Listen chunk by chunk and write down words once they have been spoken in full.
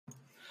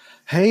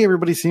Hey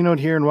everybody, C-Note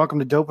here, and welcome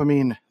to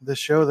Dopamine, the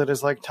show that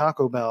is like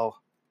Taco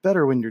Bell,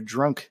 better when you're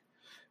drunk.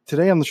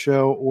 Today on the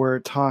show, we're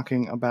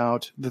talking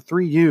about the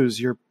three U's: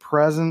 your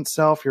present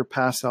self, your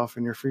past self,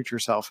 and your future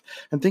self,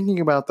 and thinking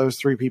about those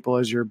three people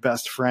as your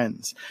best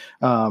friends.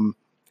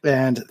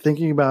 And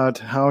thinking about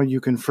how you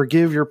can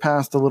forgive your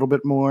past a little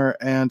bit more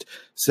and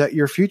set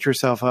your future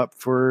self up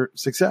for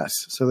success,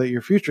 so that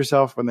your future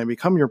self, when they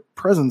become your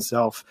present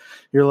self,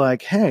 you're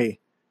like, hey,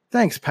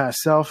 thanks, past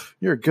self,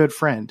 you're a good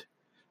friend.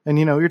 And,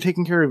 you're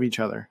taking care of each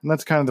other. And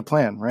that's kind of the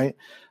plan, right?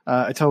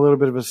 I tell a little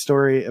bit of a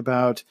story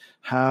about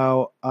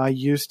how I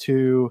used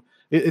to,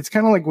 it's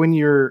kind of like when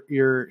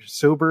you're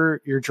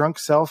sober, your drunk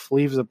self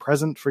leaves a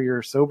present for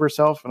your sober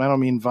self. And I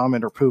don't mean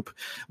vomit or poop,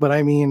 but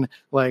I mean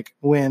like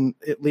when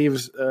it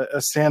leaves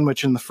a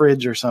sandwich in the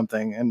fridge or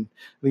something. And,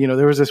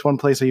 there was this one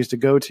place I used to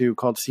go to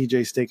called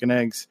CJ Steak and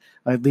Eggs.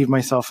 I'd leave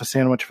myself a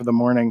sandwich for the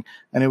morning,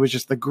 and it was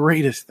just the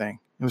greatest thing.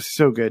 It was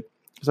so good.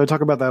 So I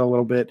talk about that a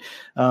little bit.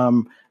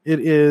 It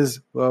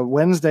is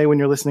Wednesday when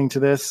you're listening to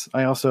this.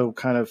 I also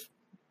kind of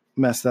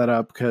mess that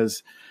up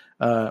because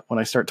when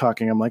I start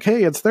talking, I'm like,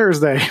 hey, it's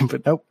Thursday.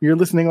 But nope, you're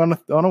listening on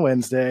a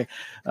Wednesday.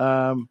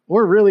 Or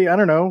really, I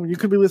don't know. You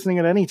could be listening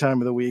at any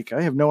time of the week.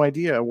 I have no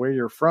idea where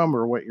you're from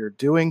or what you're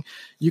doing.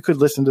 You could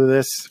listen to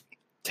this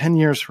 10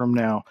 years from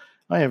now.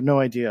 I have no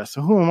idea.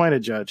 So who am I to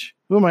judge?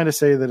 Who am I to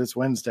say that it's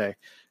Wednesday?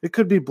 It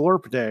could be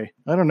Blorp Day.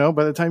 I don't know.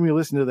 By the time you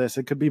listen to this,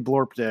 it could be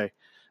Blorp Day.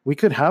 We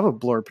could have a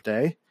Blorp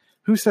Day.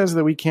 Who says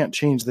that we can't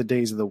change the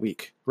days of the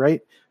week, right?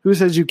 Who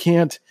says you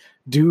can't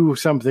do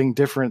something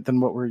different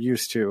than what we're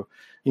used to?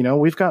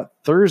 We've got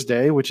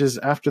Thursday, which is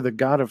after the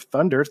god of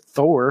thunder,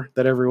 Thor,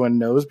 that everyone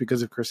knows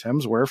because of Chris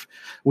Hemsworth.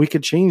 We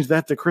could change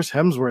that to Chris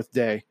Hemsworth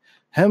Day,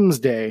 Hems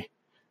Day,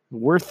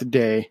 Worth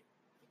Day.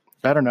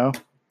 I don't know.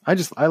 I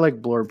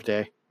like Blorb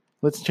Day.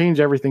 Let's change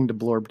everything to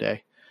Blorb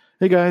Day.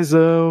 Hey guys,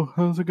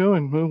 how's it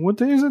going? What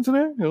day is it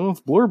today? Oh,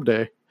 it's Blorb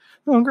Day.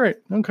 Oh, great.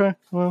 Okay.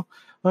 Well,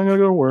 I'm gonna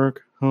go to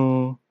work.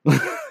 Oh.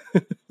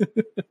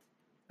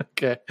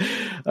 Okay.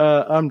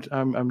 I'm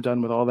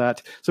done with all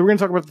that. So we're gonna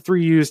talk about the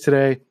three U's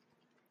today: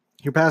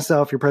 your past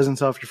self, your present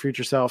self, your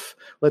future self.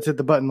 Let's hit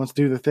the button. Let's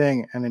do the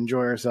thing and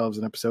enjoy ourselves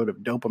an episode of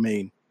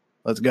Dopamine.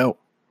 Let's go.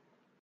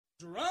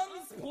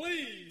 Drums,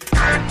 please.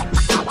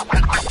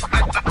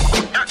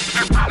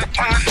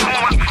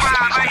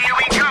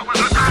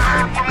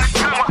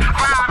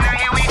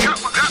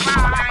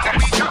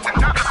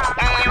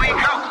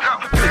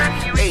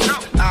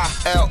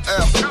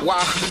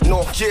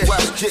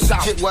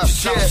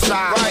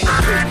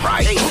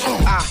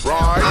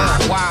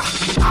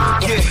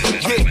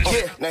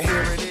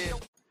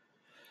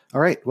 All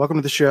right, welcome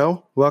to the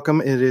show.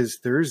 Welcome. It is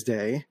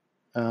Thursday.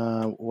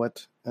 I'm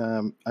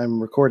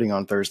recording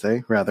on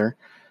Thursday, rather,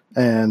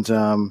 and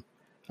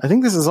I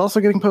think this is also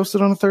getting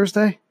posted on a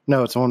Thursday.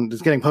 No, it's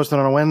getting posted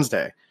on a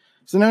Wednesday.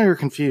 So now you're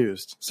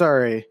confused.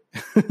 Sorry.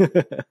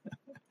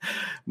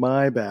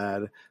 My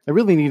bad. I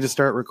really need to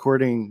start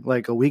recording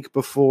like a week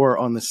before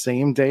on the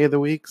same day of the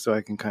week so I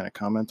can kind of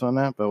comment on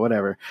that, but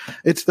whatever.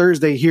 It's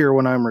Thursday here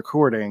when I'm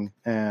recording,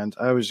 and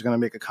I was just going to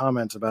make a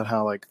comment about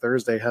how like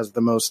Thursday has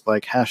the most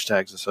like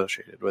hashtags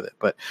associated with it,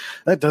 but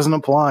that doesn't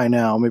apply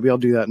now. Maybe I'll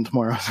do that in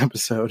tomorrow's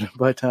episode.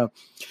 But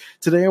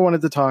today I wanted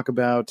to talk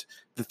about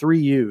the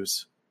three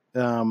U's.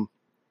 What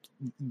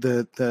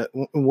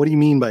do you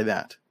mean by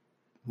that?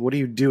 What are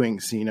you doing,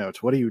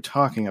 C-Note? What are you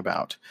talking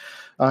about?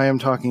 I am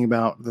talking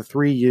about the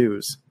three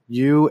U's.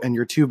 You and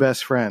your two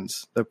best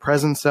friends, the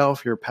present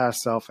self, your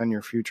past self, and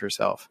your future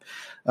self.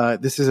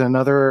 This is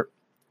another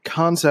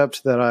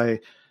concept that I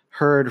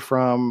heard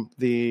from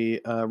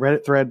the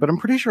Reddit thread, but I'm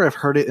pretty sure I've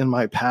heard it in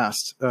my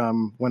past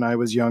when I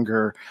was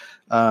younger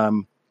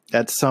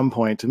at some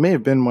point. It may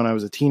have been when I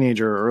was a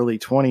teenager or early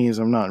 20s.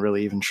 I'm not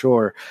really even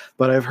sure.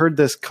 But I've heard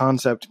this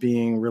concept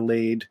being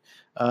relayed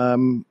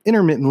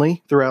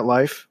intermittently throughout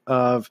life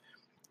of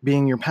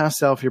being your past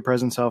self, your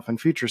present self, and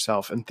future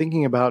self, and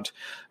thinking about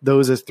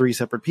those as three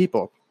separate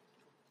people.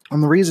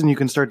 And the reason you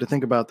can start to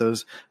think about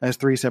those as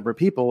three separate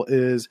people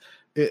is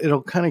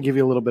it'll kind of give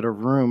you a little bit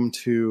of room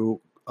to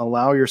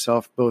allow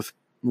yourself both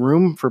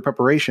room for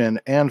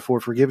preparation and for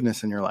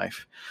forgiveness in your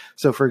life.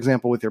 So, for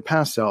example, with your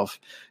past self,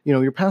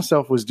 your past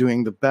self was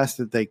doing the best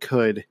that they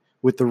could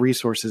with the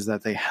resources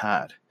that they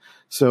had.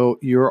 So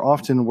you're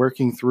often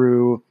working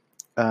through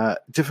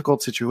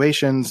difficult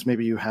situations.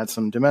 Maybe you had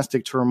some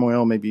domestic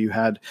turmoil. Maybe you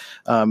had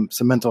some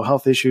mental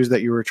health issues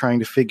that you were trying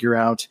to figure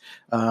out.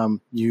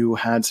 You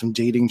had some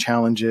dating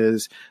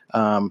challenges.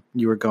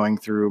 You were going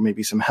through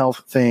maybe some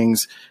health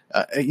things.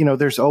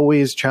 There's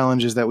always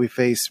challenges that we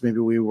face. Maybe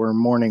we were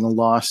mourning a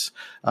loss.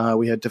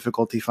 We had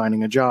difficulty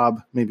finding a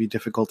job, maybe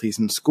difficulties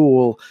in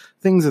school,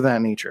 things of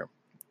that nature.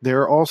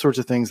 There are all sorts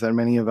of things that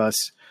many of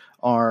us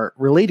are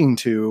relating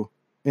to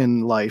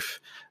in life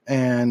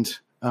and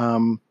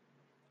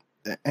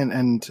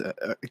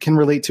can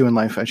relate to in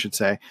life, I should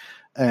say.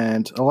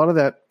 And a lot of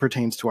that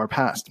pertains to our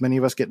past. Many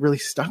of us get really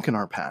stuck in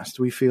our past.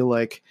 We feel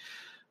like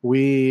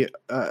we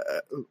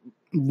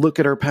look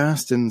at our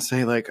past and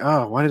say like,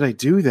 oh, why did I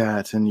do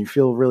that? And you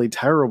feel really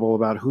terrible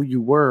about who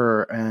you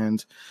were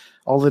and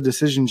all the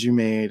decisions you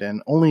made.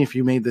 And only if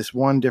you made this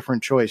one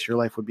different choice, your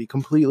life would be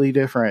completely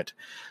different.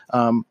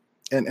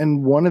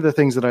 And one of the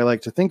things that I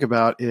like to think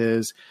about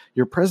is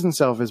your present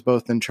self is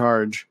both in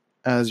charge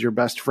as your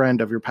best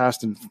friend of your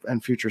past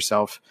and future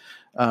self,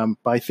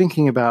 by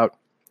thinking about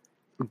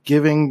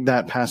giving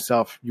that past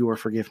self your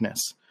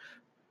forgiveness,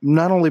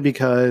 not only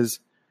because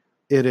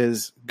it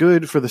is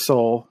good for the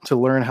soul to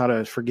learn how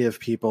to forgive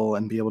people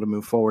and be able to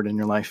move forward in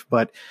your life,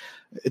 but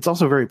it's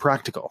also very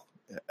practical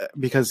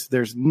because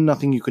there's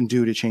nothing you can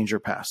do to change your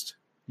past.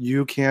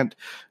 You can't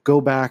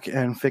go back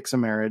and fix a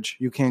marriage.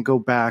 You can't go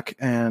back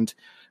and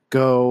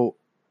go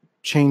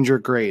change your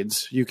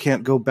grades. You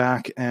can't go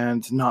back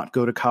and not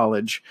go to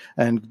college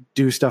and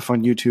do stuff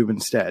on YouTube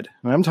instead.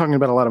 And I'm talking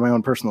about a lot of my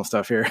own personal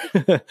stuff here,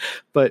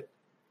 but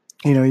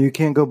you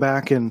can't go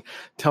back and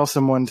tell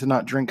someone to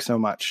not drink so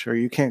much, or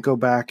you can't go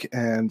back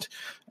and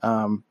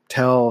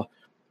tell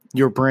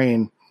your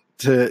brain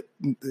to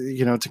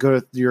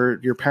go to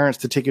your parents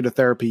to take you to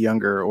therapy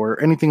younger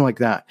or anything like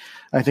that.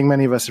 I think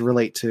many of us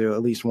relate to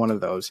at least one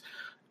of those.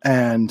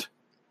 And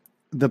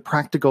the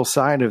practical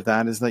side of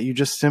that is that you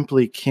just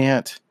simply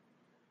can't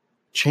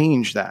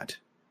change that.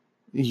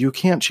 You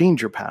can't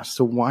change your past.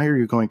 So why are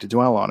you going to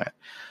dwell on it?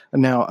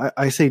 Now,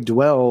 I say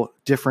dwell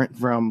different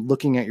from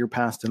looking at your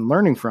past and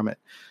learning from it.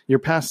 Your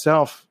past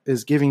self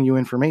is giving you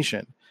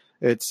information.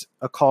 It's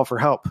a call for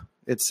help.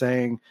 It's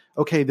saying,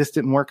 okay, this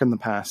didn't work in the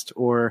past,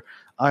 or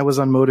I was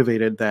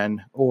unmotivated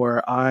then,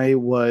 or I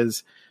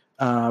was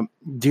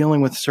dealing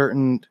with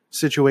certain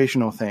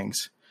situational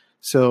things.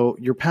 So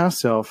your past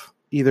self,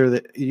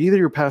 either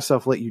your past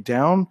self let you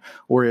down,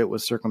 or it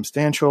was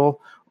circumstantial,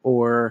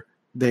 or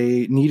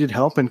they needed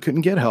help and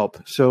couldn't get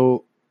help.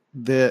 So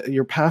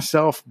your past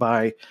self,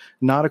 by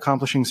not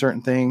accomplishing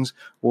certain things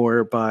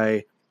or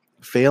by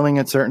failing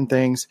at certain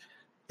things,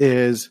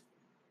 is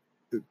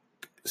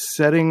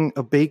setting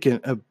a beacon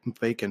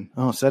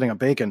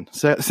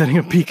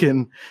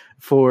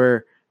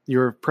for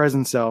your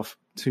present self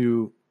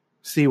to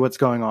see what's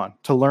going on,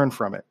 to learn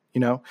from it,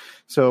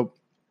 So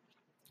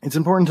it's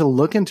important to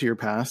look into your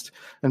past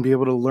and be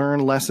able to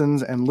learn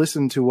lessons and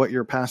listen to what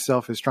your past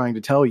self is trying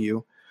to tell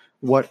you.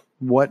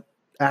 What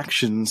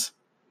actions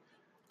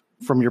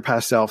from your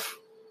past self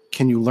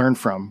can you learn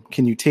from?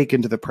 Can you take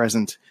into the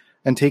present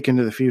and take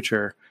into the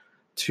future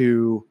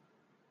to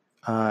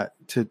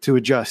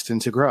adjust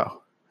and to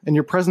grow? And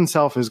your present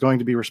self is going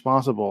to be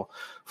responsible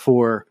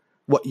for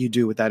what you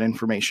do with that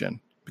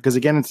information, because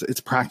again,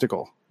 it's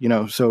practical,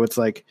 So it's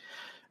like,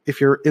 if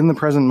you're in the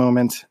present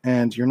moment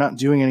and you're not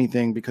doing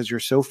anything because you're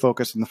so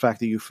focused on the fact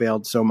that you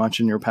failed so much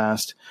in your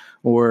past,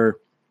 or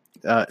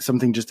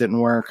something just didn't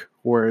work,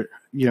 or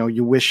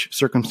you wish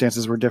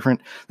circumstances were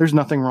different. There's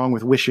nothing wrong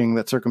with wishing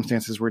that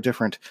circumstances were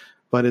different,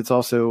 but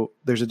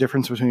there's a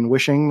difference between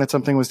wishing that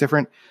something was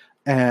different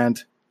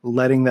and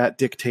letting that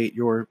dictate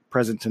your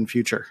present and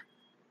future.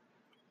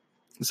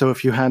 So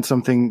if you had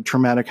something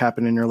traumatic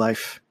happen in your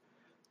life,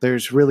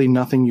 there's really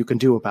nothing you can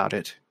do about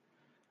it.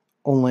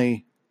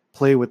 Only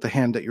play with the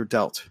hand that you're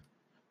dealt.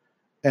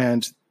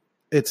 And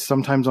it's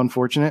sometimes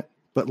unfortunate,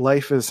 but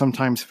life is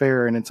sometimes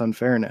fair in its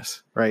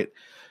unfairness, right?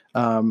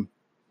 I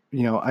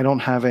don't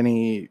have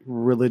any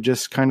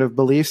religious kind of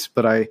beliefs,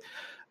 but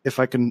if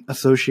I can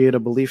associate a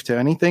belief to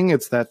anything,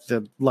 it's that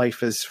the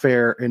life is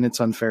fair in its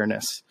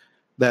unfairness,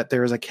 that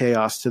there is a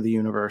chaos to the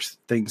universe.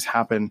 Things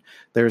happen.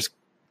 There's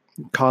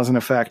cause and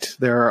effect.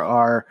 There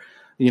are,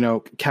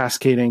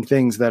 cascading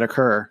things that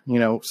occur.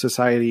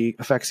 Society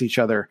affects each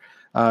other.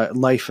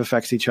 Life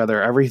affects each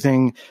other.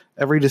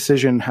 Every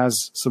decision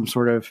has some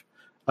sort of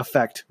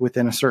effect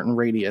within a certain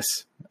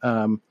radius.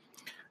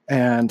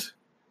 And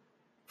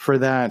for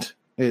that,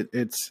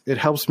 it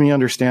helps me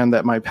understand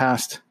that my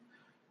past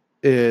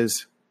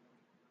is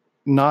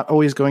not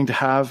always going to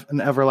have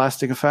an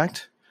everlasting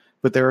effect,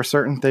 but there are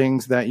certain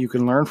things that you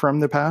can learn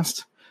from the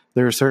past.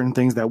 There are certain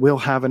things that will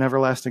have an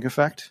everlasting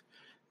effect.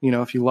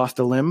 If you lost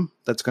a limb,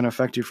 that's going to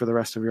affect you for the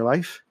rest of your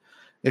life.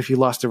 If you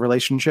lost a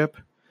relationship,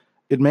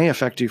 it may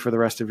affect you for the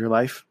rest of your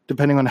life,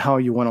 depending on how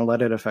you want to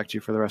let it affect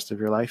you for the rest of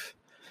your life.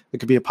 It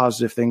could be a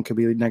positive thing, could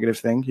be a negative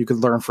thing. You could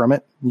learn from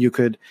it. You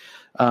could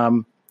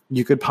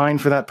pine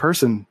for that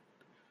person,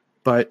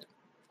 but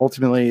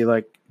ultimately,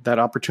 that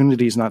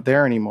opportunity is not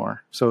there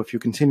anymore. So if you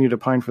continue to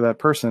pine for that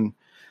person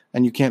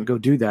and you can't go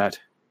do that,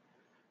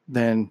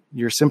 then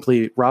you're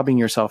simply robbing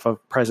yourself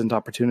of present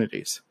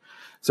opportunities.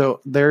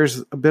 So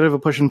there's a bit of a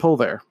push and pull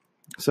there.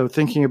 So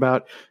thinking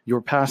about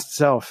your past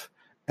self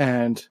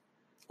and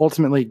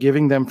ultimately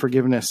giving them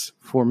forgiveness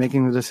for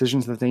making the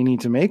decisions that they need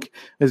to make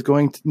is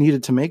going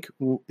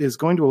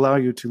to allow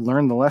you to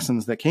learn the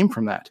lessons that came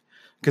from that.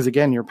 Because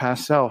again, your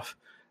past self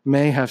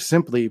may have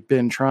simply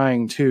been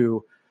trying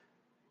to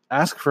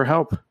ask for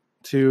help,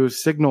 to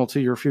signal to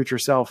your future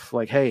self,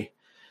 like, hey,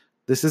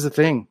 this is a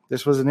thing.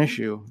 This was an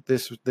issue.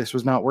 This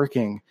was not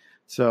working.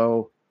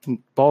 So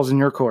ball's in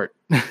your court.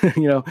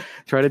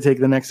 Try to take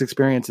the next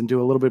experience and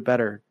do a little bit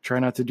better. Try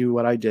not to do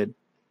what I did.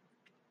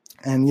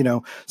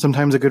 And,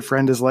 sometimes a good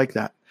friend is like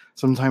that.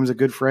 Sometimes a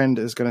good friend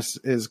is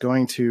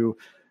going to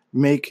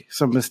make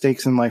some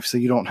mistakes in life so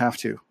you don't have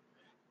to.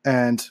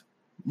 And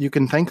you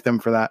can thank them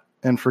for that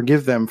and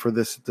forgive them for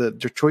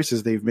the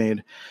choices they've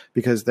made,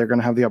 because they're going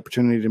to have the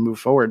opportunity to move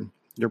forward.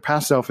 Your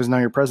past self is now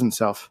your present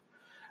self,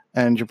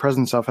 and your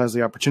present self has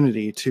the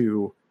opportunity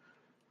to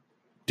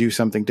do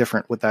something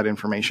different with that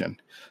information.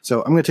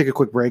 So I'm going to take a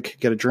quick break,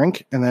 get a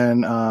drink, and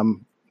then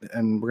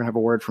and we're going to have a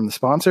word from the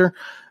sponsor,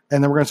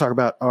 and then we're going to talk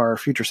about our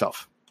future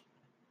self.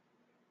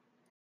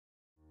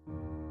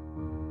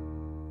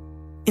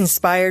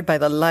 Inspired by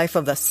the life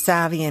of the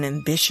savvy and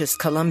ambitious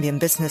Colombian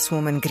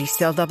businesswoman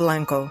Griselda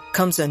Blanco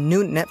comes a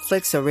new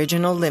Netflix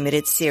original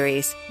limited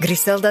series.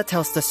 Griselda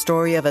tells the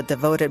story of a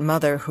devoted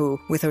mother who,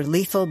 with her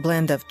lethal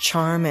blend of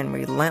charm and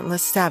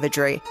relentless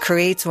savagery,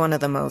 creates one of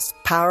the most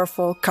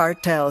powerful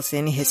cartels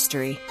in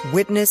history.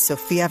 Witness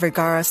Sofia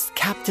Vergara's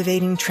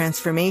captivating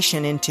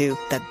transformation into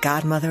the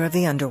godmother of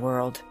the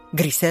underworld.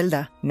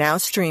 Griselda, now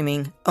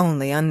streaming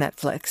only on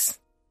Netflix.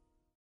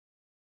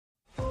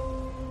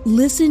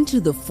 Listen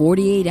to the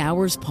 48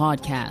 Hours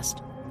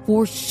podcast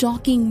for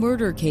shocking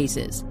murder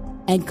cases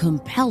and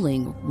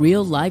compelling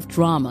real-life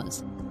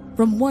dramas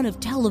from one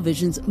of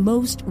television's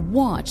most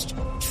watched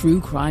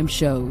true crime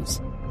shows.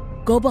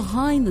 Go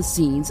behind the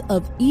scenes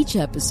of each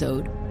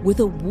episode with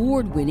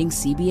award-winning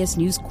CBS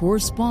News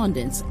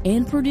correspondents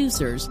and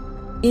producers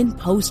in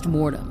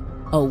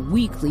Postmortem, a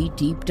weekly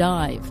deep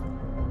dive.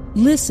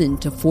 Listen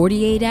to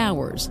 48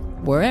 Hours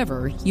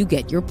wherever you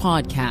get your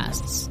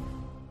podcasts.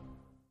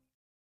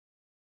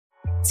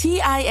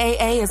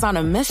 TIAA is on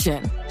a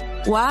mission.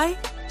 Why?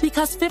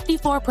 Because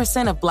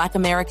 54% of Black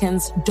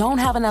Americans don't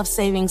have enough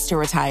savings to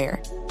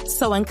retire.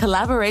 So in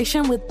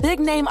collaboration with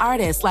big-name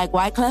artists like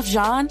Wyclef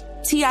Jean,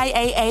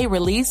 TIAA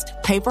released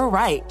Paper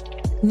Right.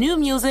 New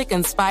music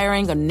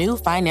inspiring a new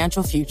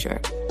financial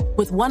future.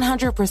 With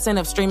 100%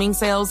 of streaming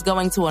sales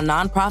going to a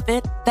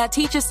nonprofit that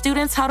teaches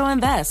students how to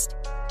invest.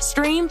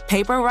 Stream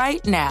Paper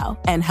Right now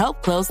and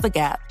help close the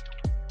gap.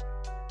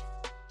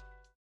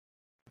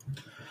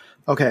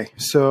 Okay,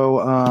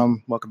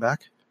 so welcome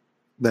back.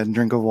 That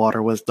drink of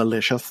water was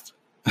delicious.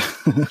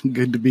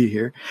 Good to be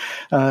here.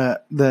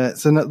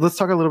 Let's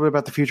talk a little bit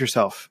about the future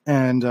self.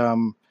 And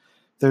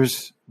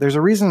there's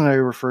a reason I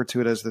refer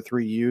to it as the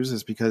 3 U's,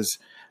 is because,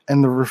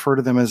 and refer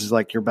to them as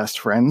like your best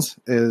friends,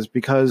 is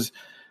because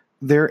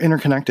they're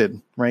interconnected,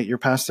 right? Your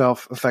past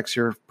self affects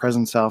your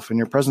present self, and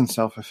your present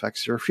self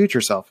affects your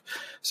future self.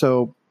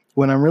 So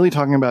when I'm really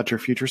talking about your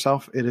future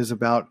self, it is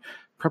about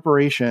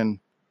preparation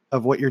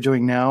of what you're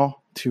doing now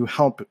to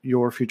help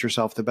your future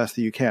self the best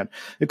that you can.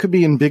 It could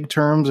be in big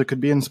terms. It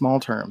could be in small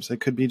terms. It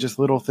could be just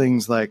little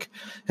things like,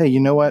 hey, you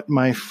know what?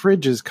 My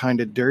fridge is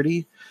kind of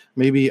dirty.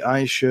 Maybe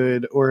I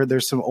should, or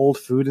there's some old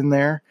food in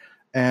there.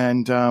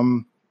 And,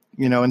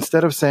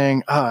 instead of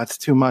saying, it's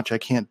too much, I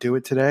can't do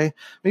it today,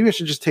 maybe I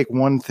should just take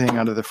one thing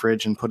out of the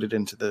fridge and put it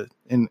into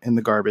in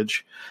the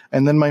garbage.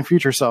 And then my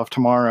future self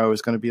tomorrow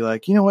is going to be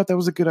like, you know what? That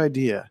was a good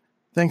idea.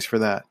 Thanks for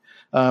that.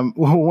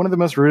 One of the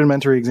most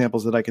rudimentary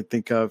examples that I could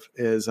think of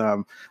is,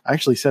 I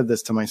actually said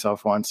this to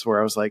myself once, where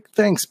I was like,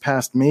 thanks,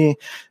 past me,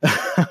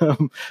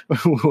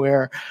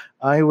 where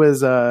I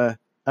was,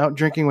 out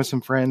drinking with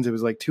some friends. It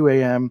was like 2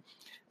 a.m.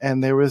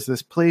 and there was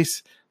this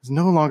place that's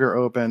no longer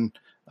open.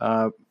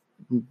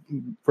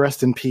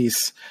 Rest in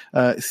peace.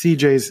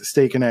 CJ's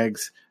Steak and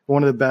Eggs,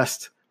 one of the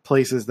best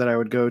places that I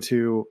would go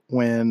to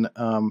when,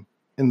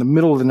 in the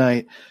middle of the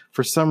night,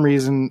 for some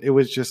reason, it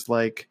was just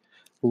like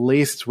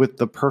laced with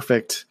the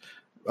perfect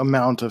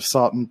amount of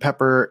salt and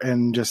pepper,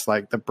 and just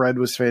like the bread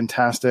was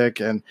fantastic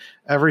and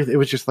everything. It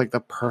was just like the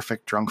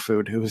perfect drunk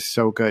food. It was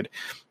so good.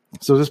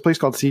 So this place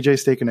called CJ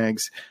Steak and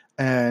Eggs,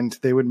 and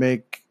they would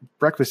make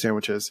breakfast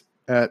sandwiches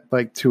at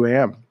like 2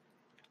 a.m.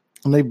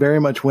 And they very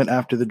much went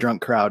after the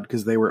drunk crowd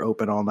because they were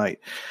open all night.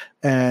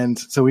 And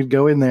so we'd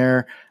go in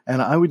there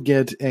and I would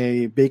get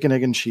a bacon,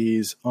 egg, and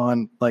cheese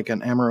on like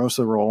an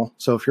Amorosa roll.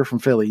 So if you're from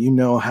Philly, you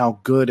know how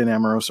good an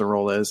Amorosa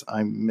roll is.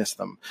 I miss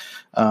them.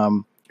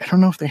 I don't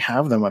know if they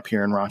have them up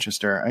here in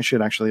Rochester. I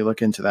should actually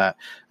look into that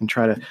and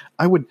try to,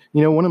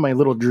 one of my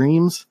little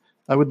dreams,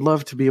 I would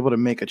love to be able to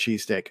make a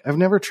cheesesteak. I've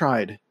never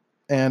tried,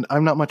 and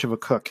I'm not much of a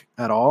cook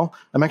at all.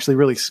 I'm actually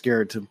really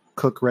scared to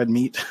cook red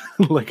meat.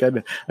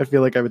 I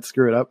feel like I would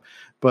screw it up,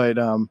 but,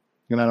 I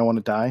don't want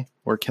to die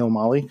or kill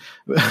Molly,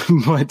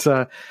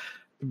 but,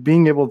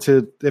 being able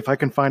to, if I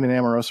can find an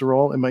Amorosa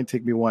roll, it might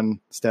take me one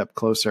step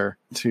closer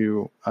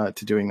to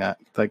doing that.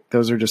 Like,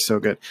 those are just so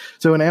good.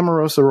 So an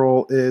Amorosa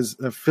roll is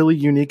a Philly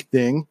unique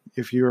thing.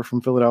 If you're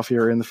from Philadelphia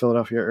or in the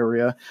Philadelphia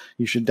area,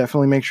 you should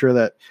definitely make sure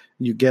that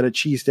you get a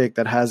cheesesteak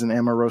that has an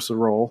Amorosa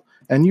roll.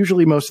 And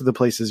usually most of the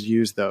places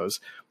use those.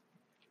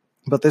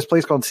 But this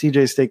place called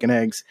CJ Steak and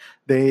Eggs,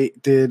 they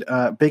did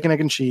bacon, egg,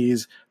 and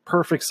cheese,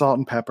 perfect salt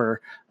and pepper,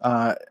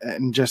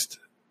 and just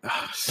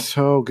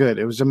so good.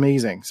 It was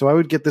amazing. So I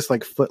would get this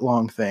like foot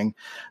long thing,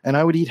 and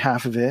I would eat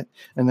half of it,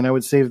 and then I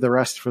would save the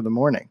rest for the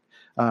morning.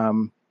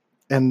 And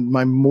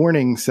my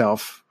morning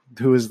self,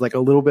 who is like a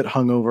little bit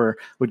hungover,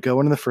 would go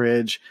into the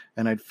fridge,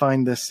 and I'd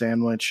find this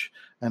sandwich,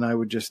 and I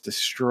would just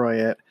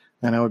destroy it.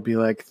 And I would be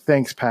like,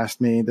 thanks,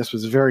 past me. This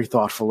was very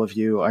thoughtful of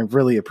you. I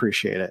really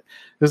appreciate it.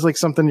 It was like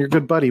something your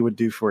good buddy would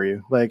do for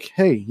you. Like,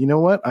 hey, you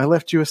know what? I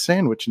left you a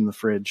sandwich in the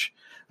fridge.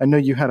 I know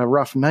you had a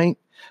rough night.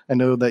 I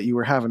know that you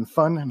were having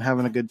fun and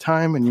having a good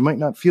time, and you might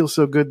not feel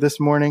so good this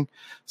morning.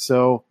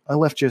 So I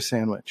left you a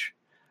sandwich.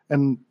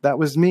 And that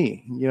was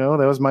me. That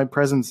was my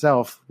present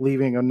self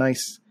leaving a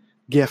nice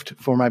gift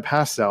for my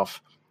past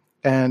self.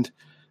 And,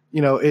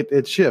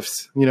 it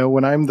shifts.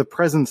 When I'm the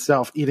present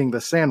self eating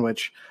the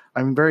sandwich,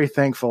 I'm very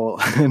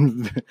thankful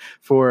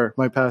for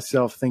my past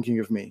self thinking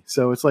of me.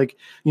 So it's like,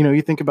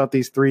 you think about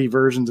these three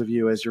versions of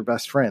you as your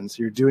best friends.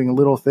 You're doing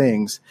little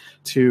things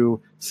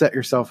to set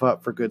yourself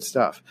up for good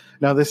stuff.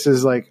 Now, this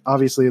is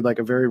obviously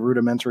a very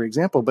rudimentary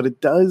example, but it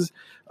does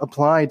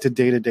apply to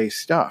day-to-day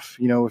stuff.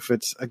 If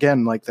it's,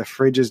 again, like the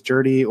fridge is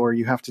dirty, or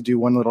you have to do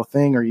one little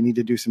thing, or you need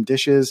to do some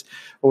dishes,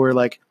 or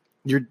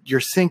your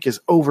sink is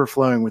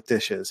overflowing with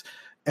dishes.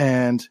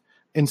 And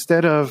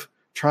instead of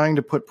trying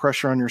to put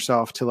pressure on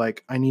yourself to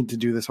I need to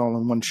do this all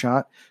in one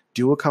shot,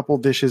 do a couple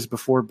dishes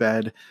before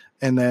bed,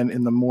 and then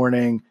in the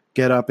morning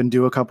get up and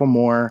do a couple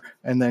more,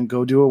 and then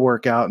go do a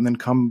workout, and then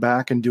come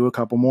back and do a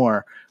couple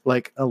more.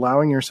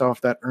 Allowing yourself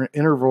that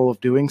interval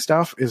of doing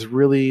stuff is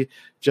really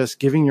just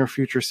giving your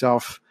future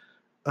self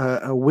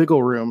a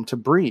wiggle room to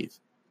breathe,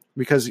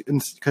 because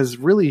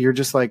really you're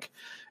just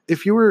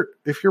if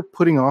you're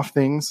putting off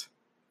things,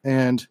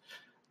 and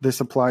this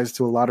applies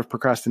to a lot of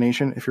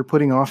procrastination. If you're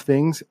putting off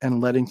things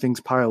and letting things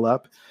pile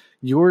up,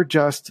 you're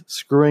just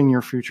screwing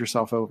your future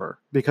self over,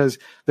 because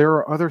there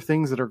are other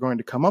things that are going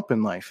to come up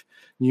in life.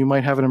 You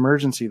might have an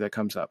emergency that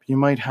comes up. You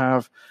might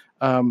have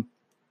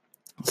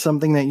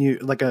something that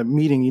like a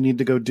meeting you need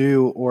to go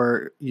do,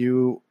 or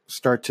you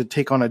start to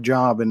take on a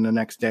job in the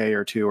next day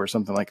or two or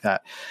something like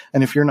that.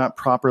 And if you're not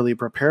properly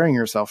preparing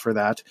yourself for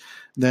that,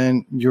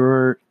 then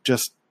you're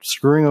just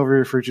screwing over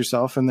your future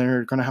self, and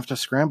they're going to have to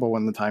scramble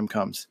when the time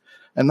comes.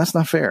 And that's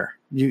not fair.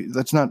 You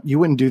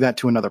wouldn't do that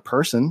to another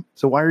person.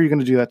 So why are you going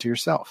to do that to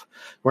yourself?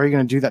 Why are you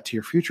going to do that to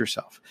your future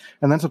self?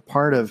 And that's a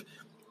part of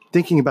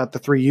thinking about the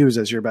three U's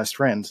as your best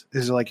friends,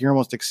 is you're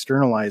almost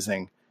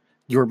externalizing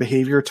your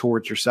behavior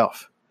towards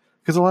yourself.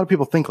 Because a lot of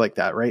people think like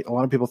that, right? A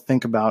lot of people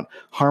think about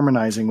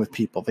harmonizing with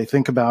people. They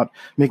think about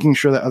making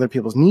sure that other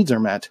people's needs are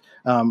met,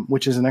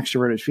 which is an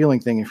extroverted feeling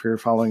thing if you're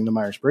following the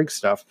Myers-Briggs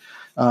stuff.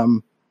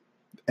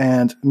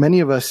 And many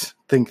of us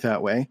think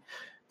that way.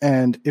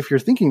 And if you're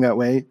thinking that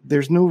way,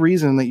 there's no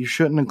reason that you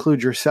shouldn't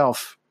include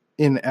yourself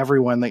in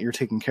everyone that you're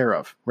taking care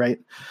of, right?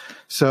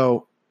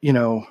 So,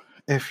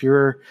 if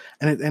you're,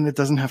 and it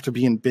doesn't have to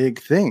be in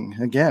big thing.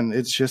 Again,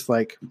 it's just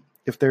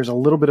if there's a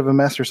little bit of a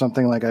mess or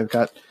something, I've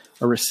got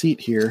a receipt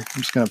here.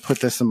 I'm just going to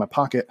put this in my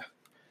pocket.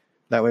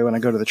 That way, when I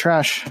go to the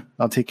trash,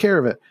 I'll take care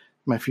of it.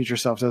 My future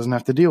self doesn't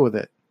have to deal with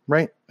it,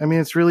 right? I mean,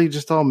 it's really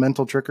just all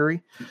mental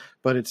trickery,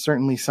 but it's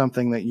certainly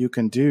something that you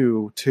can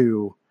do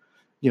to,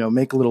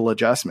 make little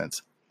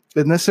adjustments.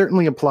 And this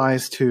certainly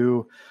applies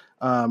to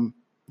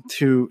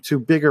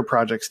bigger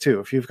projects too.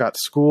 If you've got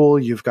school,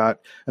 you've got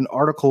an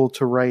article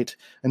to write,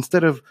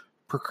 instead of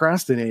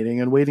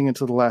procrastinating and waiting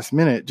until the last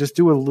minute, just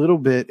do a little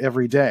bit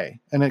every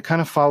day. And it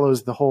kind of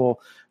follows the whole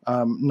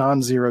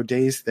non-zero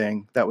days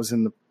thing that was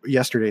in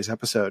yesterday's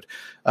episode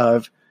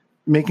of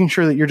making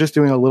sure that you're just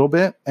doing a little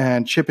bit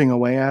and chipping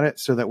away at it,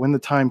 so that when the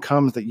time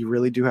comes that you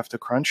really do have to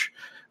crunch,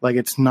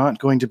 it's not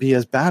going to be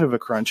as bad of a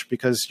crunch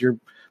because your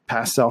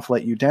past self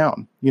let you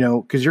down,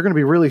 because you're going to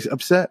be really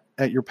upset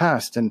at your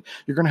past, and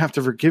you're going to have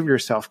to forgive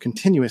yourself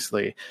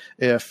continuously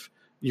if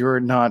you're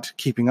not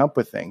keeping up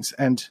with things.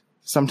 And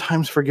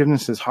sometimes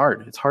forgiveness is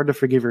hard. It's hard to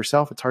forgive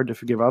yourself. It's hard to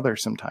forgive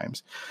others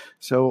sometimes.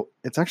 So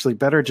it's actually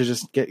better to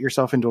just get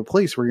yourself into a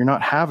place where you're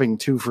not having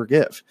to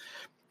forgive.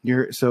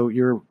 You're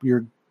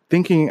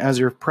thinking as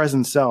your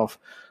present self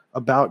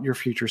about your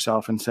future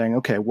self and saying,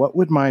 okay, what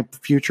would my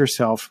future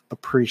self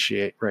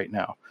appreciate right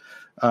now?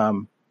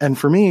 And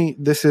for me,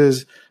 this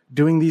is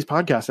doing these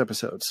podcast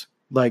episodes.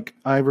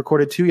 I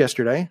recorded 2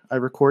 yesterday. I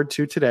record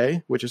 2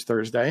 today, which is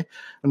Thursday,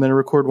 and then I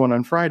record 1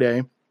 on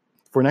Friday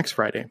for next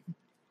Friday.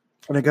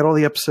 And I got all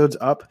the episodes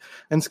up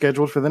and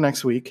scheduled for the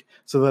next week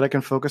so that I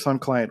can focus on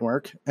client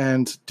work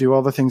and do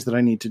all the things that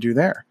I need to do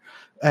there.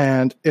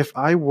 And if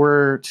I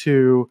were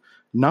to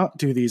not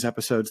do these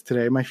episodes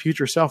today, my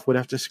future self would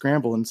have to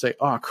scramble and say,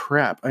 oh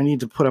crap, I need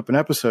to put up an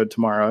episode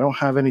tomorrow. I don't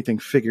have anything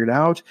figured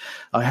out.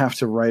 I have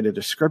to write a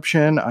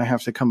description. I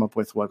have to come up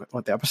with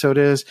what the episode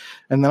is.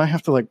 And then I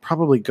have to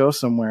probably go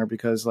somewhere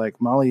because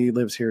Molly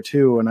lives here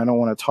too. And I don't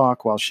want to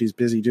talk while she's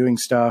busy doing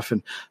stuff.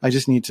 And I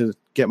just need to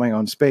get my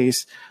own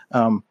space.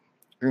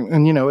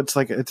 And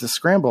it's a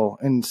scramble,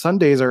 and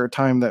Sundays are a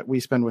time that we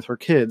spend with her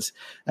kids,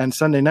 and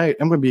Sunday night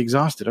I'm going to be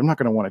exhausted. I'm not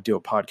going to want to do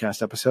a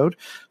podcast episode.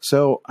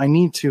 So I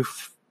need to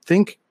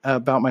think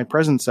about my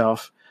present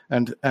self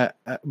and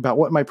about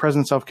what my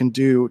present self can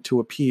do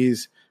to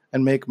appease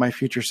and make my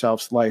future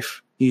self's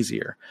life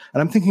easier. And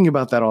I'm thinking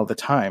about that all the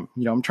time.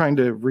 I'm trying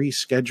to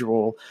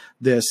reschedule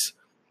this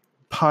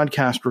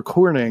podcast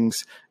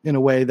recordings in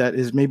a way that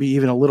is maybe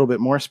even a little bit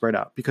more spread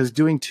out, because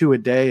doing 2 a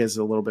day is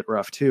a little bit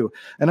rough too.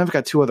 And I've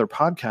got 2 other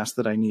podcasts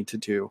that I need to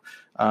do.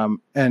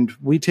 And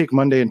we take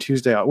Monday and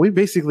Tuesday out. We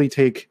basically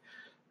take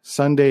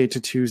Sunday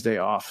to Tuesday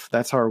off.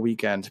 That's our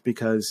weekend,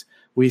 because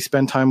we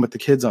spend time with the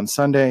kids on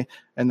Sunday,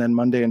 and then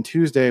Monday and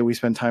Tuesday we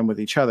spend time with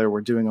each other.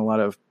 We're doing a lot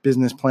of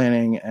business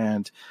planning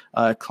and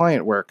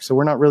client work. So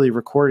we're not really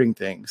recording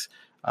things.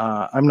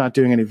 I'm not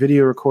doing any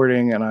video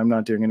recording, and I'm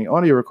not doing any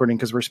audio recording,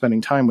 because we're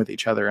spending time with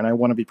each other and I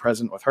want to be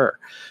present with her.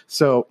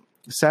 So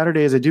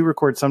Saturdays I do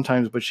record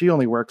sometimes, but she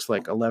only works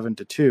like 11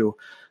 to 2.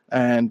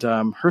 And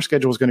her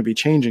schedule is going to be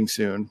changing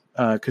soon,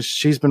 because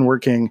she's been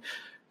working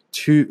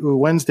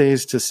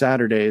Wednesdays to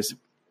Saturdays,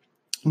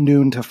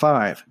 noon to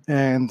 5.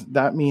 And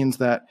that means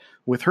that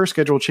with her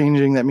schedule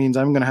changing, that means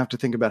I'm going to have to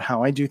think about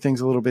how I do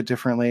things a little bit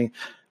differently.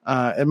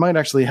 It might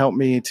actually help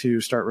me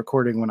to start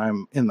recording when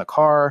I'm in the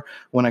car,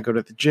 when I go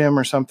to the gym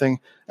or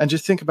something, and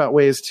just think about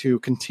ways to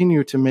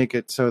continue to make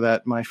it so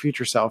that my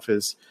future self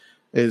is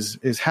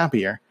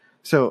happier.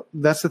 So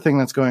that's the thing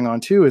that's going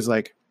on too, is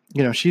like,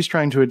 she's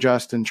trying to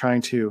adjust and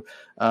trying to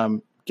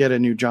get a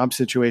new job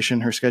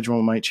situation. Her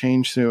schedule might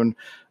change soon.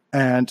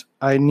 And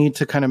I need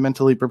to kind of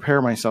mentally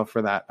prepare myself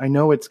for that. I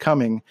know it's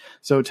coming.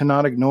 So to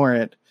not ignore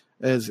it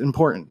is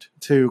important,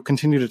 to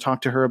continue to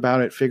talk to her about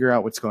it, figure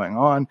out what's going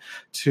on,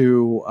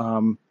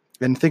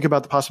 and think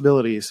about the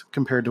possibilities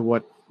compared to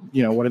what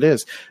it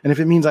is. And if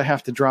it means I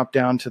have to drop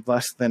down to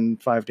less than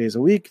 5 days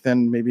a week,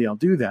 then maybe I'll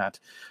do that.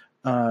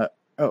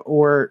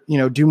 Or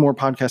do more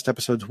podcast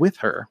episodes with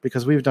her,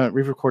 because we've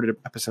recorded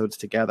episodes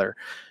together,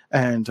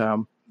 and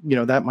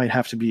that might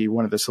have to be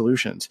one of the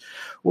solutions.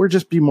 Or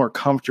just be more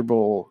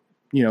comfortable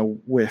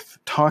with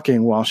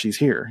talking while she's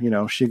here.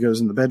 She goes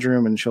in the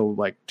bedroom and she'll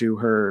like do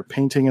her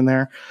painting in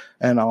there,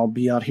 and I'll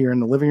be out here in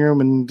the living room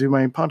and do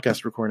my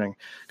podcast recording,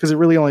 because it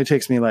really only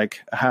takes me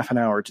like a half an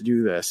hour to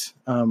do this.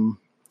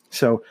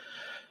 So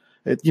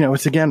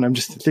it's again, I'm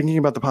just thinking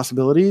about the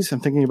possibilities. I'm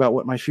thinking about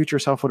what my future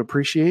self would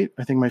appreciate.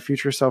 I think my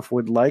future self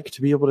would like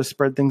to be able to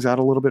spread things out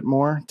a little bit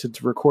more, to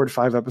record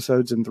 5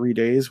 episodes in 3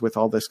 days with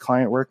all this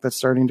client work that's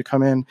starting to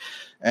come in.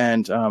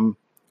 And,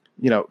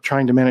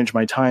 trying to manage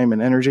my time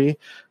and energy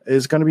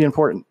is going to be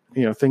important.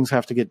 Things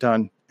have to get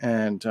done.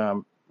 And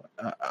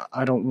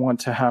I don't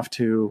want to have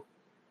to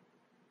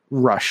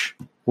rush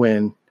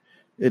when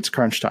it's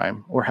crunch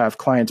time, or have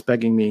clients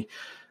begging me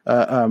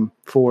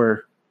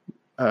for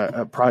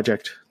a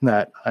project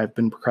that I've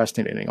been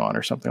procrastinating on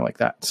or something like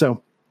that.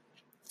 So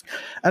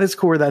at its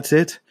core, that's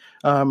it.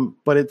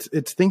 But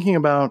it's thinking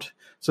about,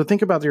 so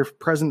think about your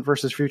present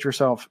versus future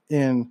self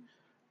in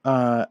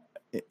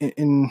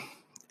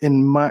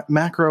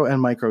macro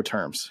and micro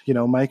terms.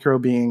 Micro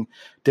being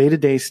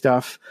day-to-day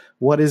stuff.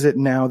 What is it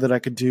now that I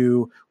could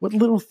do? What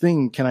little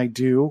thing can I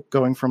do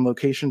going from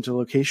location to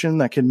location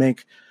that can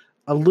make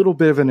a little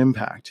bit of an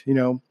impact?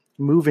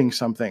 Moving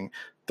something,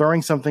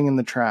 throwing something in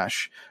the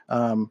trash,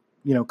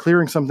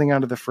 clearing something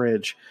out of the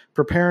fridge,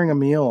 preparing a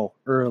meal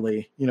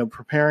early,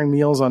 preparing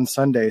meals on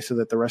Sunday so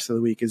that the rest of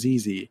the week is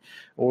easy,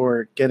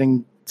 or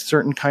getting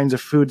certain kinds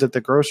of foods at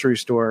the grocery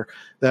store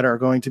that are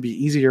going to be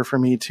easier for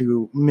me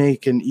to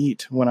make and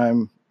eat when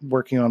I'm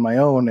working on my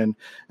own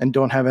and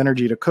don't have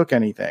energy to cook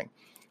anything.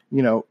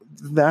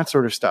 That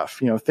sort of stuff.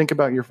 Think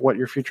about what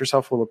your future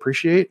self will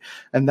appreciate,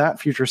 and that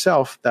future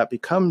self that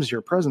becomes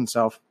your present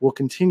self will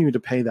continue to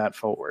pay that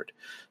forward.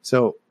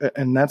 So,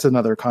 and that's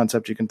another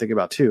concept you can think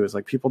about too, is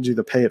like, people do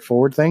the pay it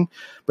forward thing,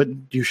 but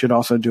you should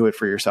also do it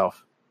for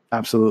yourself.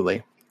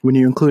 Absolutely. When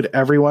you include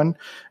everyone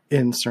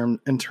in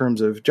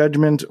terms of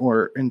judgment,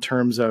 or in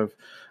terms of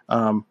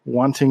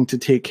wanting to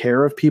take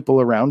care of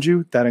people around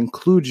you, that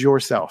includes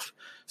yourself.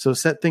 So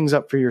set things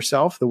up for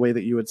yourself the way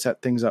that you would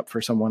set things up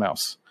for someone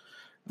else.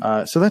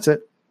 So that's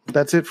it.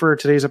 That's it for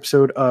today's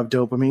episode of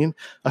Dopamine.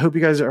 I hope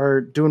you guys are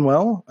doing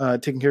well,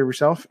 taking care of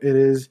yourself. It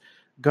is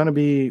going to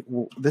be,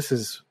 this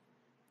is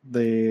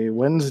the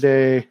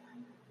Wednesday,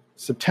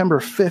 September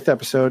 5th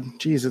episode.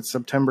 Geez, it's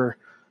September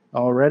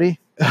already.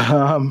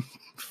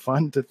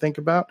 Fun to think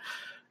about.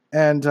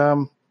 And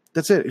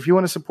that's it. If you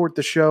want to support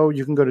the show,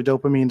 you can go to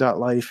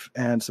dopamine.life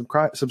and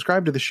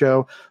subscribe to the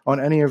show on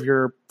any of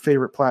your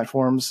favorite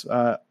platforms.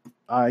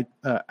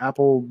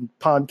 Apple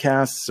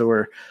Podcasts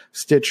or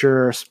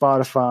Stitcher,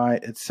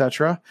 Spotify,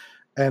 etc.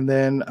 And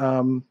then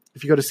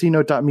if you go to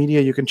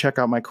cnote.media, you can check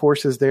out my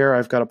courses there.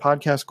 I've got a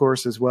podcast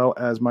course as well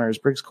as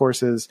Myers-Briggs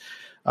courses.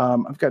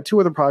 I've got 2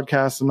 other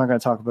podcasts. I'm not going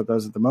to talk about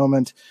those at the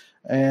moment.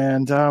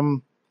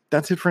 And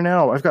that's it for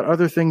now. I've got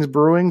other things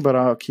brewing, but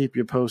I'll keep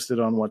you posted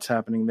on what's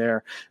happening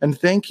there. And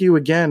thank you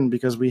again,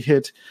 because we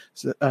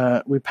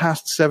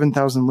passed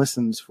 7,000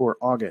 listens for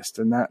August,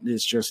 and that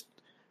is just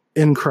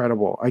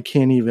incredible. I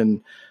can't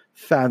even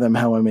fathom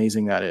how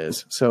amazing that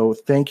is. So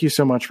thank you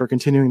so much for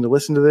continuing to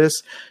listen to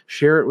this.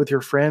 Share it with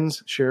your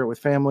friends, share it with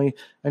family,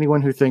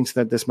 anyone who thinks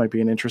that this might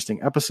be an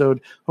interesting episode.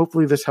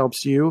 Hopefully this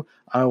helps you.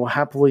 I will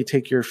happily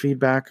take your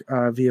feedback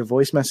via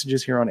voice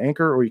messages here on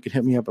Anchor, or you can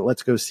hit me up at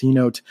Let's Go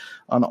C-Note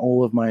on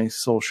all of my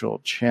social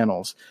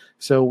channels.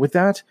 So with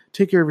that,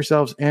 take care of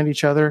yourselves and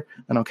each other,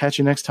 and I'll catch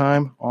you next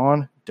time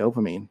on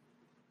Dopamine.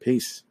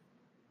 Peace.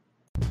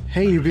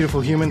 Hey, you beautiful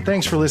human.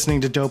 Thanks for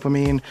listening to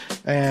Dopamine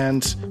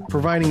and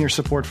providing your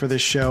support for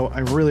this show.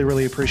 I really,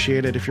 really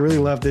appreciate it. If you really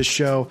love this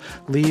show,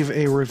 leave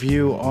a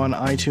review on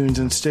iTunes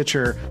and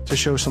Stitcher to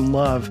show some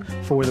love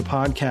for the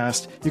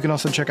podcast. You can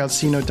also check out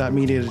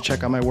cnote.media to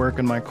check out my work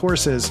and my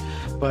courses.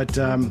 But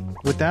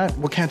with that,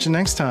 we'll catch you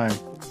next time.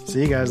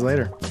 See you guys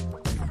later.